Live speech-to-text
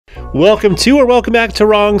Welcome to or welcome back to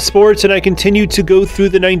Wrong Sports, and I continue to go through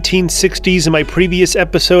the 1960s. In my previous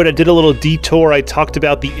episode, I did a little detour. I talked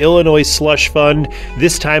about the Illinois Slush Fund.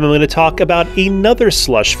 This time I'm going to talk about another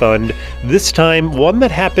slush fund, this time one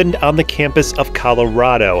that happened on the campus of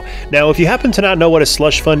Colorado. Now, if you happen to not know what a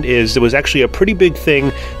slush fund is, it was actually a pretty big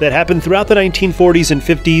thing that happened throughout the 1940s and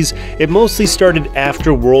 50s. It mostly started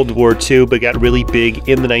after World War II, but got really big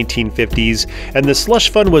in the 1950s. And the slush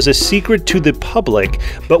fund was a secret to the public,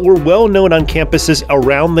 but were well known on campuses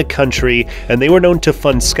around the country, and they were known to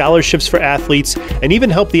fund scholarships for athletes and even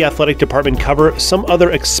help the athletic department cover some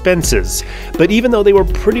other expenses. But even though they were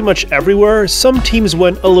pretty much everywhere, some teams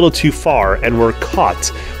went a little too far and were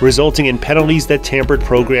caught, resulting in penalties that tampered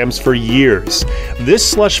programs for years. This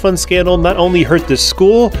slush fund scandal not only hurt the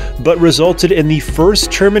school, but resulted in the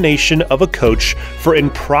first termination of a coach for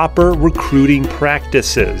improper recruiting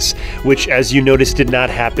practices, which, as you noticed, did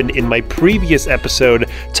not happen in my previous episode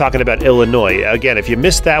talking about Illinois. Again, if you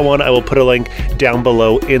missed that one, I will put a link down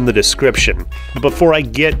below in the description. But before I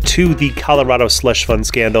get to the Colorado slush fund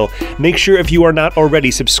scandal, make sure, if you are not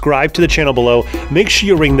already, subscribe to the channel below. Make sure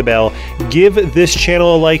you ring the bell. Give this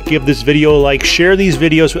channel a like, give this video a like, share these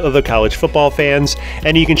videos with other college football fans,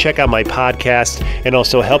 and you can check out my podcast and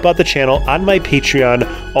also help out the channel on my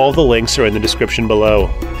Patreon. All the links are in the description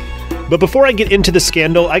below. But before I get into the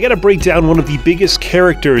scandal, I gotta break down one of the biggest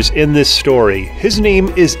characters in this story. His name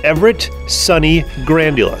is Everett Sonny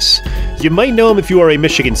Grandulus. You might know him if you are a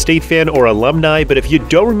Michigan State fan or alumni, but if you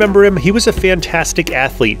don't remember him, he was a fantastic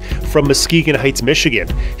athlete from Muskegon Heights, Michigan.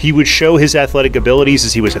 He would show his athletic abilities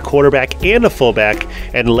as he was a quarterback and a fullback,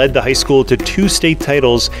 and led the high school to 2 state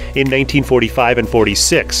titles in 1945 and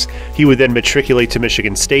 46. He would then matriculate to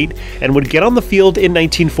Michigan State and would get on the field in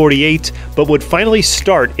 1948, but would finally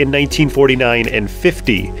start in 1949 and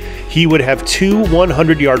 50. He would have 2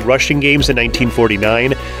 100-yard rushing games in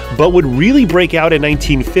 1949, but would really break out in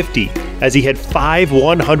 1950, as he had 5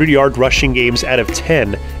 100-yard rushing games out of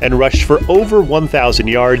 10 and rushed for over 1,000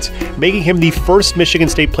 yards, making him the first Michigan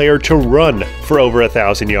State player to run for over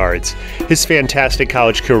 1,000 yards. His fantastic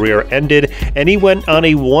college career ended, and he went on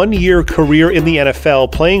a 1-year career in the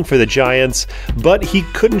NFL playing for the Giants, but he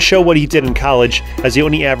couldn't show what he did in college, as he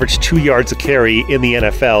only averaged 2 yards a carry in the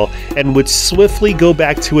NFL, and would swiftly go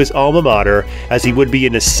back to his alma mater, as he would be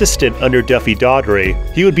an assistant under Duffy Daugherty.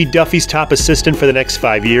 He would be Duffy's top assistant for the next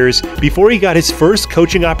 5 years, before he got his first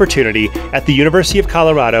coaching opportunity at the University of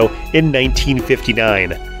Colorado in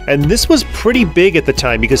 1959. And this was pretty big at the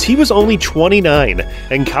time because he was only 29,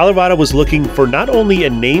 and Colorado was looking for not only a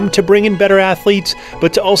name to bring in better athletes,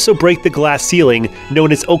 but to also break the glass ceiling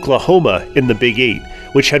known as Oklahoma in the Big 8,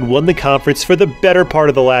 which had won the conference for the better part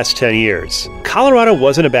of the last 10 years. Colorado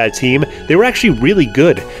wasn't a bad team. They were actually really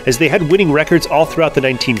good, as they had winning records all throughout the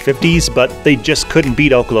 1950s, but they just couldn't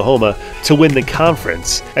beat Oklahoma to win the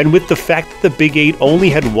conference. And with the fact that the Big 8 only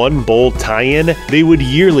had 1 bowl tie-in, they would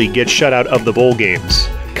yearly get shut out of the bowl games.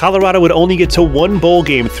 Colorado would only get to 1 bowl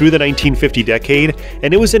game through the 1950 decade,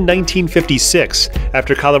 and it was in 1956,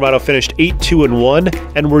 after Colorado finished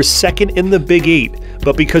 8-2-1 and were second in the Big 8.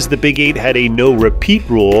 But because the Big 8 had a no-repeat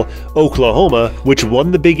rule, Oklahoma, which won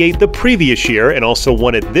the Big 8 the previous year and also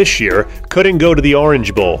won it this year, couldn't go to the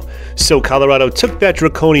Orange Bowl. So Colorado took that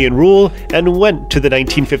draconian rule and went to the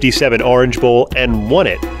 1957 Orange Bowl and won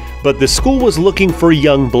it. But the school was looking for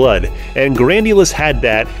young blood, and Grandulus had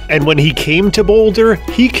that, and when he came to Boulder,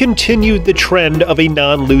 he continued the trend of a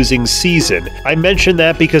non-losing season. I mention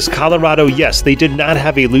that because Colorado, yes, they did not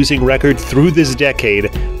have a losing record through this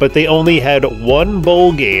decade, but they only had 1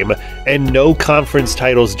 bowl game and no conference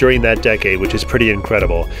titles during that decade, which is pretty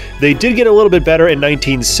incredible. They did get a little bit better in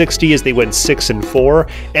 1960 as they went 6-4,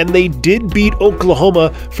 and they did beat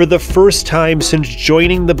Oklahoma for the first time since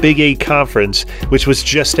joining the Big 8 Conference, which was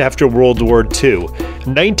just after World War II.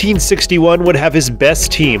 1961 would have his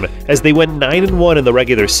best team, as they went 9-1 in the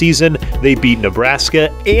regular season. They beat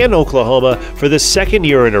Nebraska and Oklahoma for the 2nd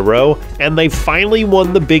year in a row, and they finally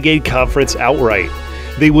won the Big 8 Conference outright.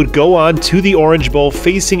 They would go on to the Orange Bowl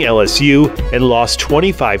facing LSU and lost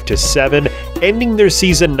 25-7, ending their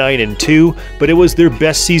season 9-2, but it was their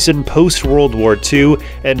best season post-World War II,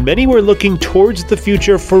 and many were looking towards the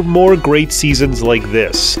future for more great seasons like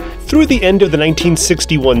this. Through the end of the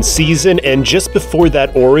 1961 season and just before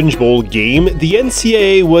that Orange Bowl game, the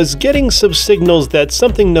NCAA was getting some signals that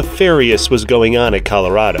something nefarious was going on at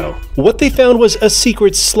Colorado. What they found was a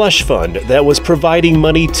secret slush fund that was providing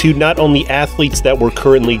money to not only athletes that were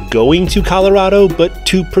currently going to Colorado, but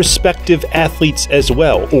to prospective athletes as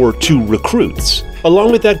well, or to recruits.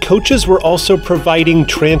 Along with that, coaches were also providing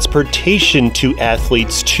transportation to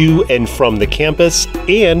athletes to and from the campus,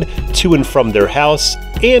 and to and from their house,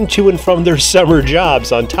 and to and from their summer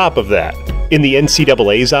jobs on top of that. In the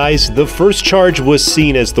NCAA's eyes, the first charge was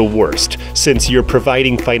seen as the worst, since you're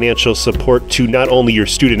providing financial support to not only your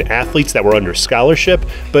student athletes that were under scholarship,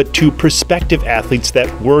 but to prospective athletes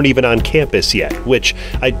that weren't even on campus yet, which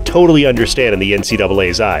I totally understand in the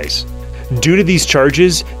NCAA's eyes. Due to these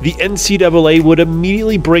charges, the NCAA would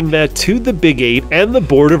immediately bring that to the Big Eight and the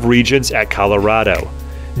Board of Regents at Colorado.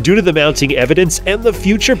 Due to the mounting evidence and the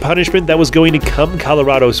future punishment that was going to come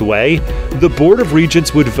Colorado's way, the Board of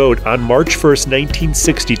Regents would vote on March 1st,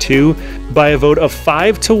 1962, by a vote of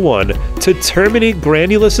 5-1 to terminate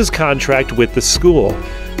Grandulus's contract with the school.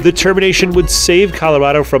 The termination would save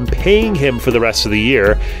Colorado from paying him for the rest of the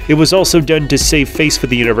year. It was also done to save face for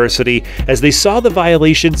the university, as they saw the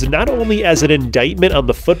violations not only as an indictment on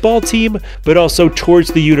the football team, but also towards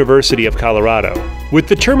the University of Colorado. With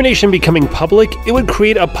the termination becoming public, it would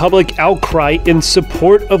create a public outcry in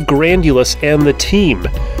support of Grandulus and the team.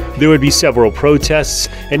 There would be several protests,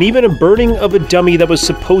 and even a burning of a dummy that was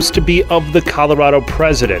supposed to be of the Colorado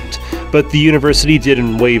president. But the university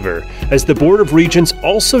didn't waver, as the Board of Regents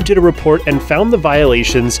also did a report and found the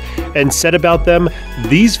violations and said about them,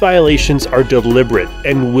 "These violations are deliberate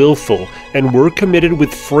and willful and were committed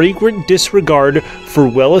with flagrant disregard for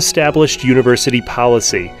well-established university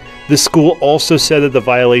policy." The school also said that the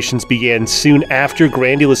violations began soon after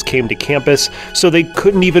Grandulus came to campus, so they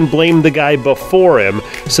couldn't even blame the guy before him,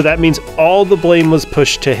 so that means all the blame was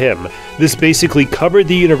pushed to him. This basically covered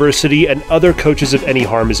the university and other coaches of any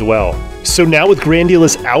harm as well. So now with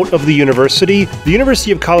Grandulus out of the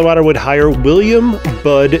University of Colorado would hire William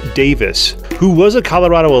Bud Davis, who was a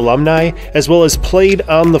Colorado alumni as well as played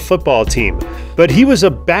on the football team. But he was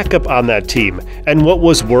a backup on that team, and what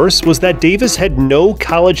was worse was that Davis had no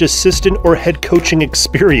college assistant or head coaching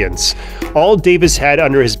experience. All Davis had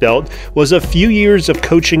under his belt was a few years of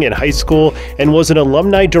coaching in high school and was an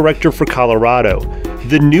alumni director for Colorado.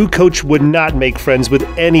 The new coach would not make friends with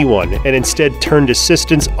anyone and instead turned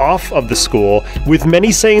assistants off of the school, with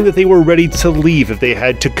many saying that they were ready to leave if they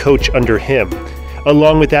had to coach under him.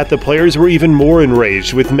 Along with that, the players were even more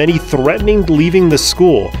enraged, with many threatening leaving the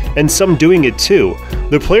school, and some doing it too.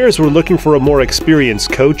 The players were looking for a more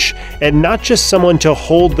experienced coach, and not just someone to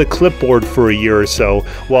hold the clipboard for a year or so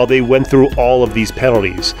while they went through all of these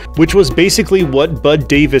penalties, which was basically what Bud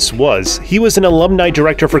Davis was. He was an alumni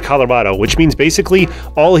director for Colorado, which means basically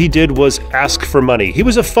all he did was ask for money. He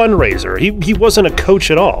was a fundraiser. He wasn't a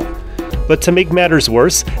coach at all. But to make matters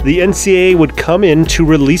worse, the NCAA would come in to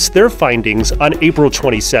release their findings on April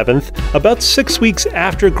 27th, about 6 weeks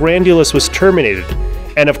after Grandulus was terminated.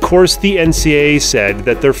 And of course, the NCAA said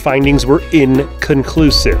that their findings were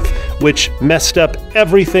inconclusive, which messed up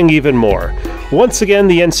everything even more. Once again,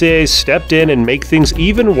 the NCAA stepped in and made things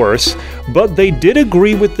even worse, but they did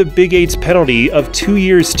agree with the Big Eight's penalty of 2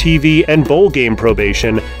 years TV and bowl game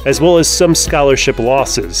probation, as well as some scholarship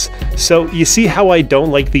losses. So you see how I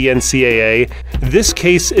don't like the NCAA? This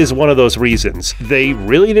case is one of those reasons. They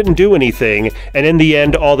really didn't do anything, and in the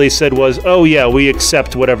end, all they said was, "Oh yeah, we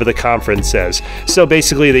accept whatever the conference says." So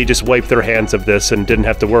basically, they just wiped their hands of this and didn't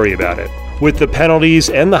have to worry about it. With the penalties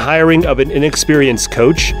and the hiring of an inexperienced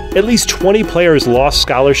coach, at least 20 players lost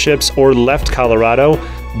scholarships or left Colorado.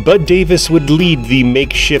 Bud Davis would lead the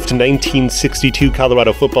makeshift 1962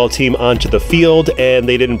 Colorado football team onto the field, and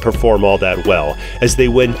they didn't perform all that well, as they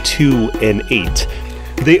went 2-8.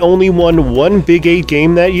 They only won one Big Eight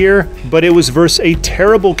game that year, but it was versus a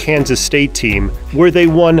terrible Kansas State team, where they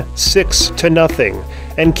won 6-0.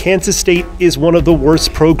 And Kansas State is one of the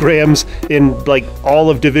worst programs in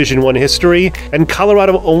all of Division I history, and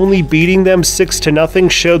Colorado only beating them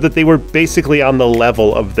 6-0 showed that they were basically on the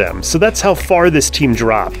level of them. So that's how far this team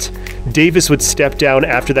dropped. Davis would step down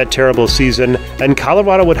after that terrible season, and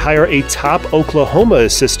Colorado would hire a top Oklahoma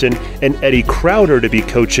assistant in Eddie Crowder to be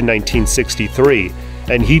coach in 1963.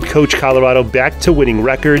 And he'd coach Colorado back to winning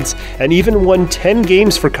records, and even won 10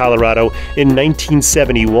 games for Colorado in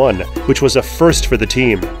 1971, which was a first for the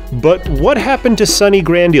team. But what happened to Sonny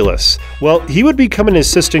Grandulus? Well, he would become an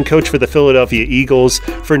assistant coach for the Philadelphia Eagles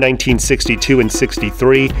for 1962 and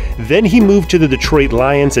 63. Then he moved to the Detroit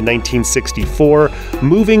Lions in 1964,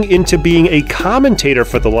 moving into being a commentator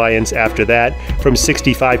for the Lions after that from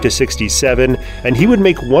 65 to 67, and he would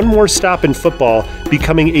make one more stop in football,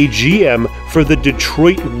 becoming a GM for the Detroit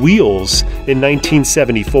Wheels in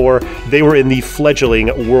 1974. They were in the fledgling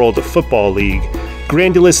World Football League.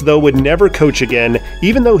 Grandulus, though, would never coach again,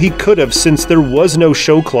 even though he could have, since there was no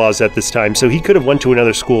show clause at this time, so he could have went to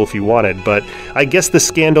another school if he wanted. But I guess the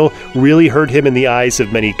scandal really hurt him in the eyes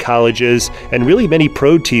of many colleges and really many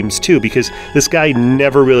pro teams too, because this guy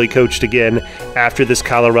never really coached again after this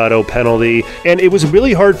Colorado penalty. And it was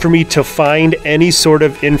really hard for me to find any sort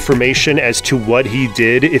of information as to what he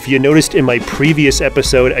did. If you noticed in my previous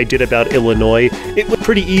episode I did about Illinois, it was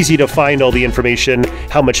pretty easy to find all the information,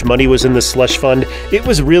 how much money was in the slush fund. It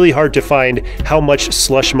was really hard to find how much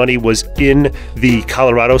slush money was in the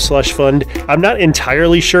Colorado slush fund. I'm not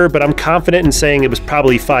entirely sure, but I'm confident in saying it was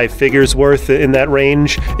probably 5 figures worth in that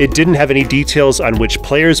range. It didn't have any details on which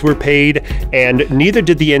players were paid, and neither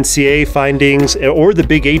did the NCAA findings or the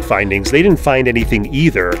Big 8 findings. They didn't find anything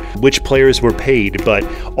either, which players were paid, but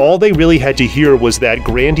all they really had to hear was that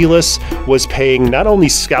Grandulus was paying not only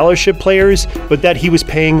scholarship players, but that he was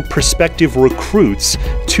paying prospective recruits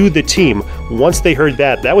to the team. Once they heard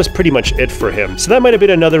that, that was pretty much it for him. So that might have been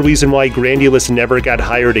another reason why Grandulus never got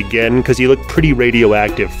hired again, because he looked pretty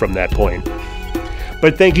radioactive from that point.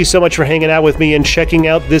 But thank you so much for hanging out with me and checking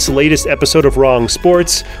out this latest episode of Wrong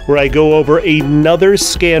Sports, where I go over another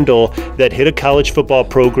scandal that hit a college football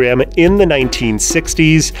program in the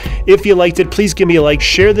 1960s. If you liked it, please give me a like,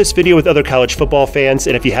 share this video with other college football fans,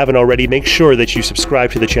 and if you haven't already, make sure that you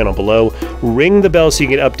subscribe to the channel below. Ring the bell so you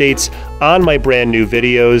get updates on my brand new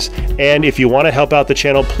videos, and if you want to help out the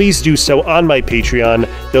channel, please do so on my Patreon.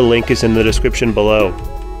 The link is in the description below.